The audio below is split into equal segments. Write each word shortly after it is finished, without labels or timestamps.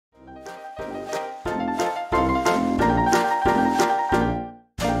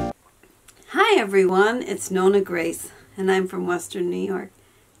everyone, it's NonnaGrace, and I'm from Western New York.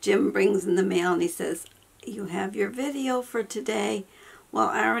 Jim brings in the mail and he says, you have your video for today. Well,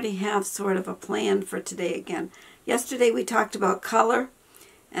 I already have sort of a plan for today again. Yesterday we talked about color,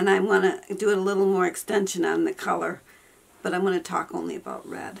 and I want to do a little more extension on the color, but I'm going to talk only about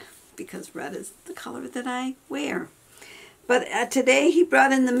red, because red is the color that I wear. But today he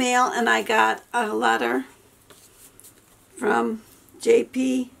brought in the mail, and I got a letter from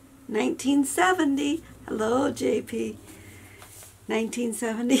JP 1970. Hello, JP.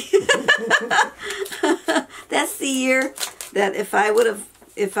 1970. That's the year that if I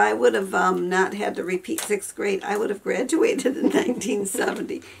would have not had to repeat 6th grade, I would have graduated in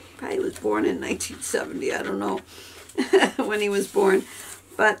 1970. Probably was born in 1970. I don't know when he was born.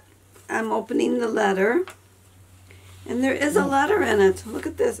 But I'm opening the letter, and there is a letter in it. Look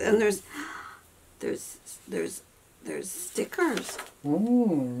at this, and there's stickers.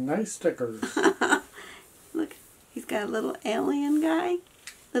 Nice stickers. Look, he's got a little alien guy,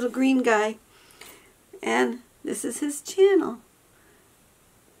 little green guy, and this is his channel.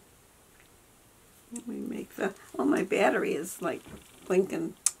 We make the, oh, my battery is like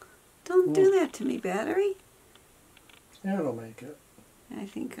blinking. Don't do that to me, battery. Yeah, it'll make it.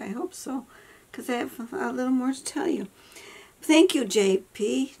 I hope so, because I have a little more to tell you. Thank you,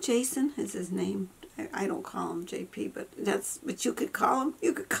 JP. Jason is his name. I don't call him JP, but that's what you could call him.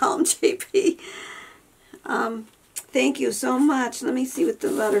 You could call him JP. Thank you so much. Let me see what the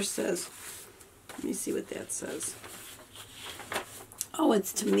letter says. Let me see what that says. Oh,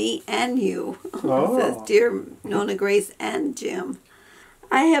 it's to me and you. Oh. It says, Dear NonnaGrace and Jim,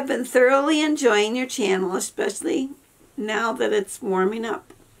 I have been thoroughly enjoying your channel, especially now that it's warming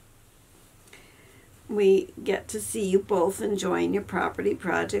up. We get to see you both enjoying your property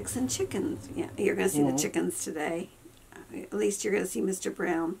projects and chickens. Yeah, you're going to see the chickens today. At least you're going to see Mr.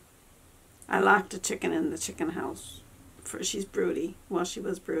 Brown. I locked a chicken in the chicken house. She's broody. Well, she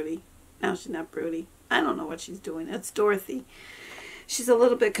was broody. Now she's not broody. I don't know what she's doing. It's Dorothy. She's a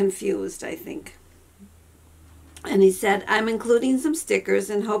little bit confused, I think. And he said, I'm including some stickers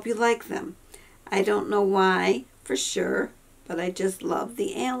and hope you like them. I don't know why, for sure, but I just love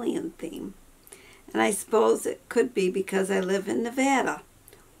the alien theme. And I suppose it could be because I live in Nevada,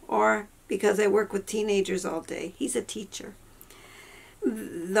 or because I work with teenagers all day. He's a teacher.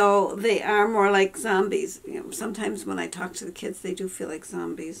 Though they are more like zombies. You know, sometimes when I talk to the kids, they do feel like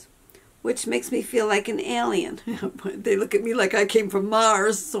zombies, which makes me feel like an alien. They look at me like I came from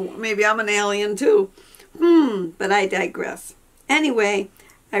Mars, so maybe I'm an alien too. But I digress. Anyway,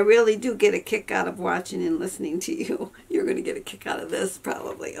 I really do get a kick out of watching and listening to you. You're going to get a kick out of this,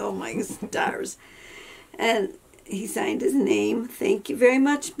 probably. Oh, my stars. And he signed his name. Thank you very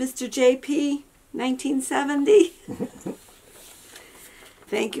much, Mr. JP, 1970.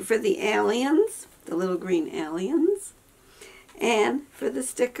 Thank you for the aliens, the little green aliens, and for the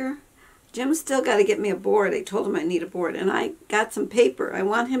sticker. Jim's still got to get me a board. I told him I need a board, and I got some paper. I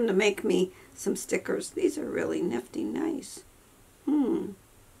want him to make me some stickers. These are really nifty, nice.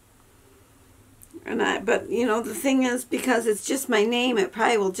 But you know, the thing is, because it's just my name, it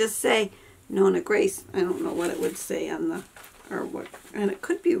probably will just say NonnaGrace. I don't know what it would say on the, or what, and it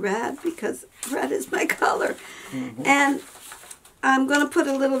could be red, because red is my color. And I'm going to put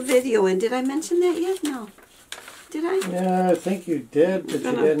a little video in. Did I mention that yet? No. Did I? Yeah, I think you did, but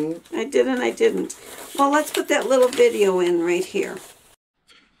you didn't. I did and I didn't. Well, let's put that little video in right here.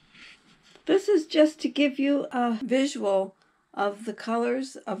 This is just to give you a visual of the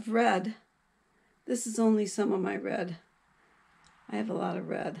colors of red. This is only some of my red. I have a lot of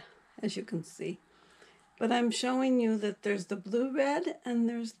red, as you can see. But I'm showing you that there's the blue red and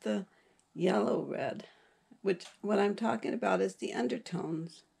there's the yellow red, which what I'm talking about is the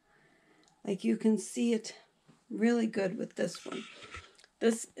undertones. Like you can see it really good with this one.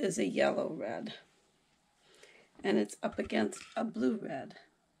 This is a yellow red, and it's up against a blue red,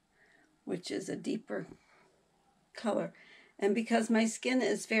 which is a deeper color. And because my skin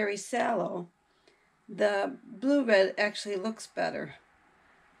is very sallow, the blue red actually looks better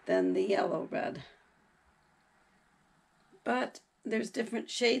than the yellow red. But there's different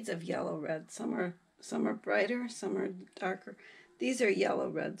shades of yellow red. Some are brighter, some are darker. These are yellow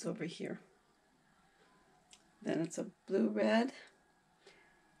reds over here. Then it's a blue red.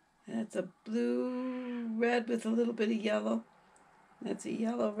 That's a blue red with a little bit of yellow. That's a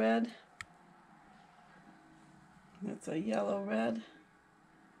yellow red. That's a yellow red.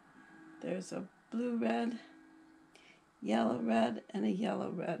 There's a blue red, yellow red, and a yellow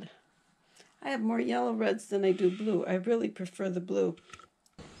red. I have more yellow reds than I do blue. I really prefer the blue.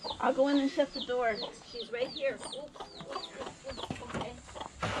 I'll go in and shut the door. She's right here. Oops, oops, oops, oops. Okay.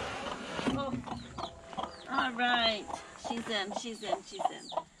 Oh. All right. She's in. She's in. She's in.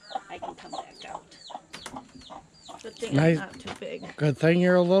 I can come back out. Good thing Nice. I'm not too big. Good thing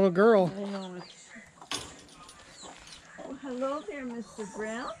you're a little girl. I know it. Well, hello there, Mr.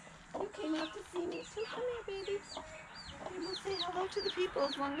 Brown. You came out to see me too. Come here, baby. You will say hello to the people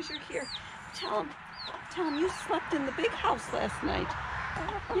as long as you're here. Tell them you slept in the big house last night.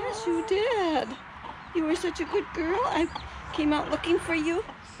 Yes, you did. You were such a good girl. I came out looking for you,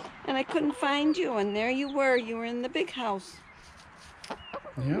 and I couldn't find you, and there you were. You were in the big house.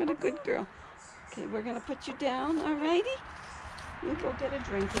 Yep. What a good girl. Okay, we're going to put you down, all righty? You go get a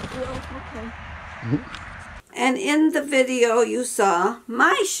drink if you will. Okay. And in the video you saw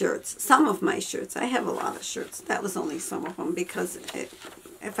my shirts, some of my shirts. I have a lot of shirts. That was only some of them because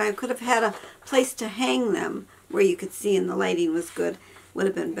if I could have had a place to hang them where you could see and the lighting was good, would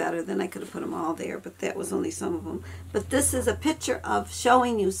have been better. Then I could have put them all there, but that was only some of them. But this is a picture of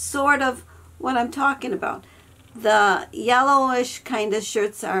showing you sort of what I'm talking about. The yellowish kind of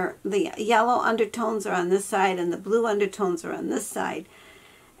shirts are, the yellow undertones are on this side and the blue undertones are on this side.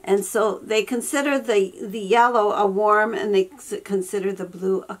 And so they consider the yellow a warm and they consider the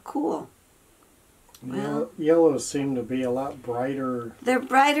blue a cool. Well, yellows seem to be a lot brighter. They're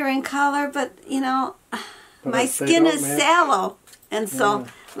brighter in color, but you know, my skin is sallow. And so,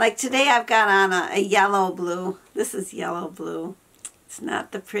 like today I've got on a yellow blue. This is yellow blue. It's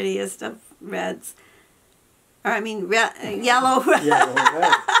not the prettiest of reds. Or I mean, yellow red. Yellow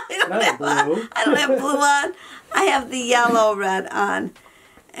red. I don't have blue on. I have the yellow red on.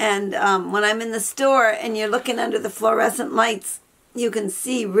 And when I'm in the store and you're looking under the fluorescent lights, you can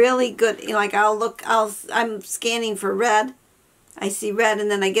see really good. You know, like I'm scanning for red. I see red and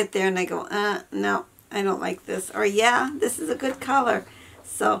then I get there and I go, no, I don't like this. Or yeah, this is a good color.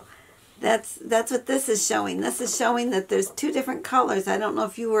 So that's what this is showing. This is showing that there's two different colors. I don't know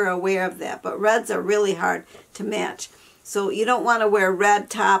if you were aware of that, but reds are really hard to match. So you don't want to wear a red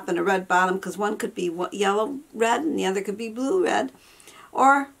top and a red bottom because one could be yellow red and the other could be blue red.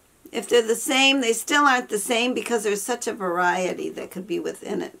 Or if they're the same, they still aren't the same because there's such a variety that could be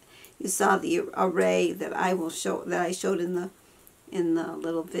within it. You saw the array that I showed in the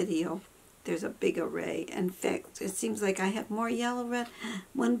little video. There's a big array. In fact, it seems like I have more yellow red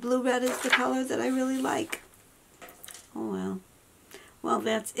when blue red is the color that I really like. Oh well. Well,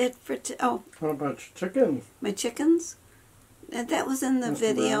 that's it for oh. What about your chickens? My chickens? And that was in the Mr.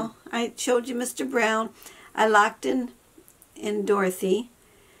 video. Brown. I showed you Mr. Brown. I locked in Dorothy.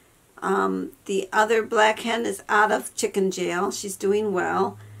 The other black hen is out of chicken jail. She's doing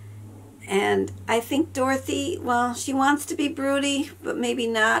well. And I think Dorothy, well, she wants to be broody, but maybe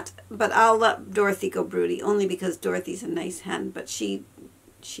not. But I'll let Dorothy go broody, only because Dorothy's a nice hen. But she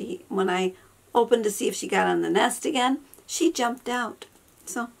when I opened to see if she got on the nest again, she jumped out.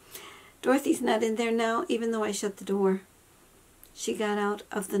 So Dorothy's not in there now, even though I shut the door. She got out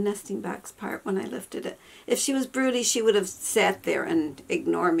of the nesting box part when I lifted it. If she was broody, she would have sat there and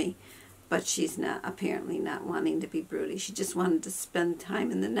ignored me. But she's not, apparently not wanting to be broody. She just wanted to spend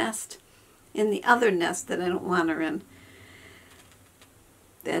time in the nest, in the other nest that I don't want her in.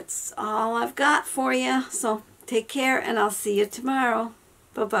 That's all I've got for you. So take care, and I'll see you tomorrow.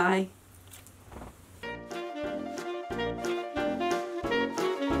 Bye-bye.